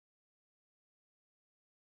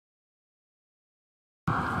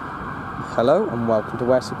Hello and welcome to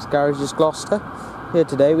Wessex Garages Gloucester. Here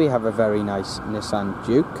today we have a very nice Nissan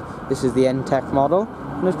Juke. This is the N-Tec model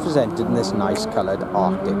and is presented in this nice coloured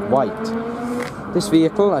Arctic white. This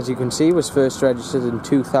vehicle, as you can see, was first registered in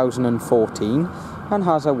 2014 and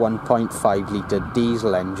has a 1.5 litre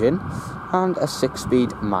diesel engine and a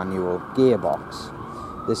 6-speed manual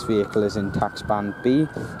gearbox. This vehicle is in tax band B,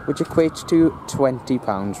 which equates to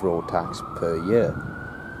 £20 road tax per year.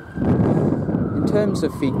 In terms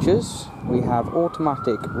of features, we have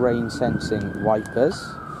automatic rain sensing wipers,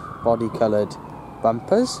 body coloured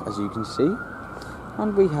bumpers as you can see,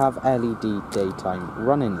 and we have LED daytime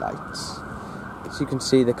running lights. As you can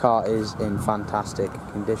see, the car is in fantastic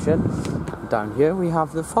condition. Down here we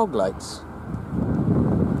have the fog lights.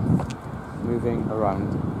 Moving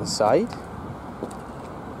around the side,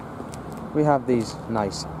 we have these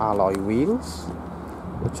nice alloy wheels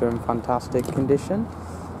which are in fantastic condition.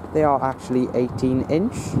 They are actually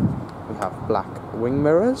 18-inch. We have black wing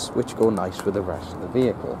mirrors which go nice with the rest of the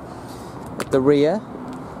vehicle. At the rear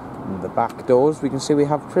and the back doors we can see we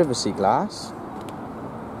have privacy glass.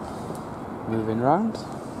 Moving round,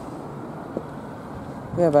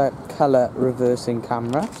 we have a colour reversing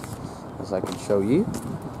camera, as I can show you.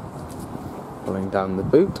 Pulling down the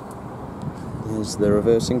boot, here's the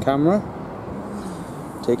reversing camera.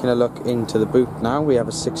 Taking a look into the boot now, we have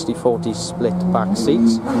a 60-40 split back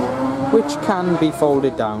seats, which can be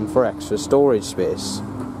folded down for extra storage space.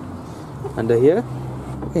 Under here,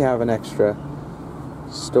 we have an extra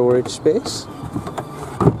storage space.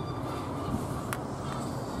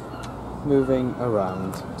 Moving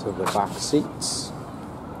around to the back seats,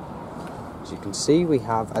 as you can see, we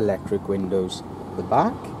have electric windows at the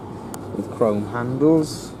back with chrome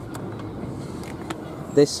handles.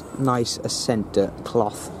 This nice centre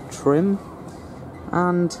cloth trim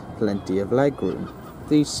and plenty of legroom.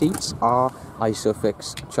 These seats are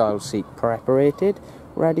Isofix child seat preparated,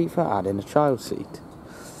 ready for adding a child seat.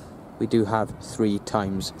 We do have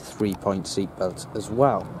 3x 3-point seat belts as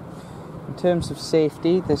well. In terms of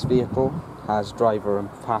safety, this vehicle has driver and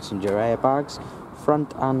passenger airbags,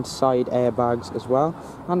 front and side airbags as well,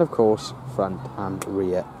 and of course front and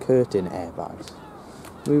rear curtain airbags.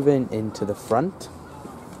 Moving into the front,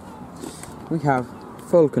 we have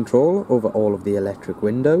full control over all of the electric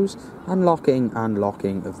windows and locking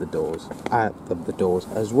of the doors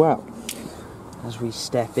as well. As we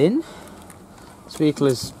step in, this vehicle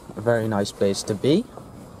is a very nice place to be.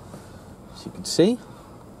 As you can see,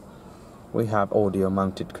 we have audio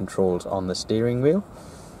mounted controls on the steering wheel,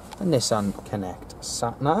 a Nissan Connect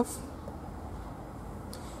sat-nav.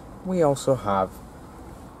 We also have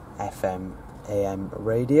FM AM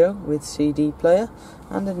radio with CD player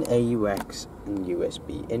and an AUX and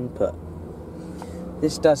USB input.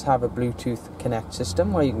 This does have a Bluetooth Connect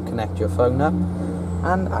system where you can connect your phone up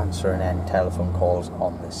and answer and end telephone calls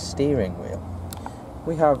on the steering wheel.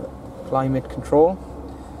 We have climate control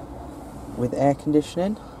with air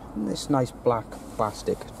conditioning and this nice black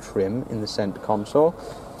plastic trim in the centre console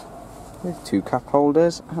with 2 cup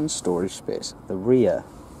holders and storage space at the rear.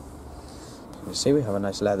 You can see we have a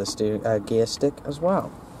nice leather gear stick as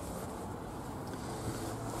well.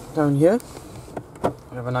 Down here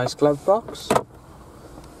we have a nice glove box.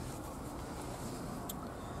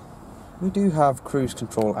 We do have cruise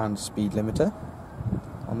control and speed limiter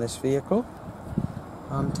on this vehicle.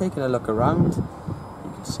 And taking a look around,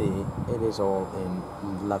 you can see it is all in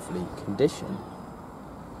lovely condition.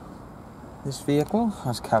 This vehicle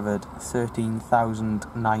has covered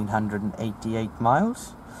 13,988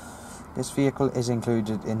 miles. This vehicle is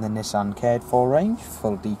included in the Nissan Cared For range.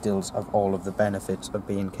 Full details of all of the benefits of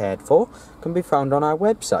being cared for can be found on our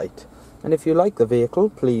website. And if you like the vehicle,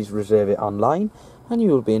 please reserve it online and you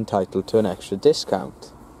will be entitled to an extra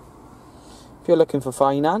discount. If you're looking for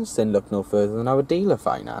finance, then look no further than our dealer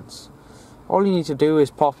finance. All you need to do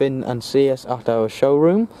is pop in and see us at our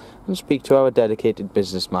showroom and speak to our dedicated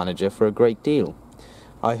business manager for a great deal.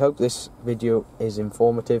 I hope this video is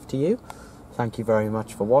informative to you. Thank you very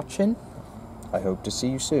much for watching. I hope to see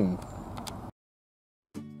you soon.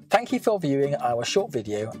 Thank you for viewing our short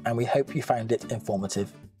video and we hope you found it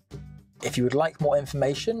informative. If you would like more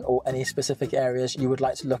information or any specific areas you would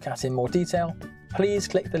like to look at in more detail, please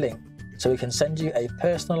click the link so we can send you a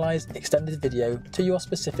personalised extended video to your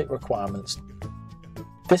specific requirements.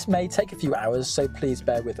 This may take a few hours, so please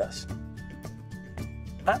bear with us.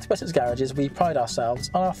 At Wessex Garages we pride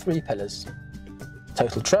ourselves on our 3 pillars: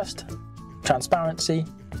 total trust, transparency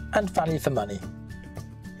and value for money.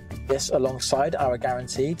 This, alongside our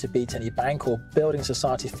guarantee to beat any bank or building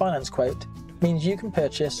society finance quote, means you can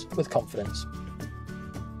purchase with confidence.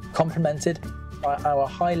 Complemented by our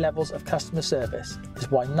high levels of customer service is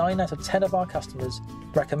why 9 out of 10 of our customers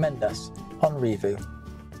recommend us on Review.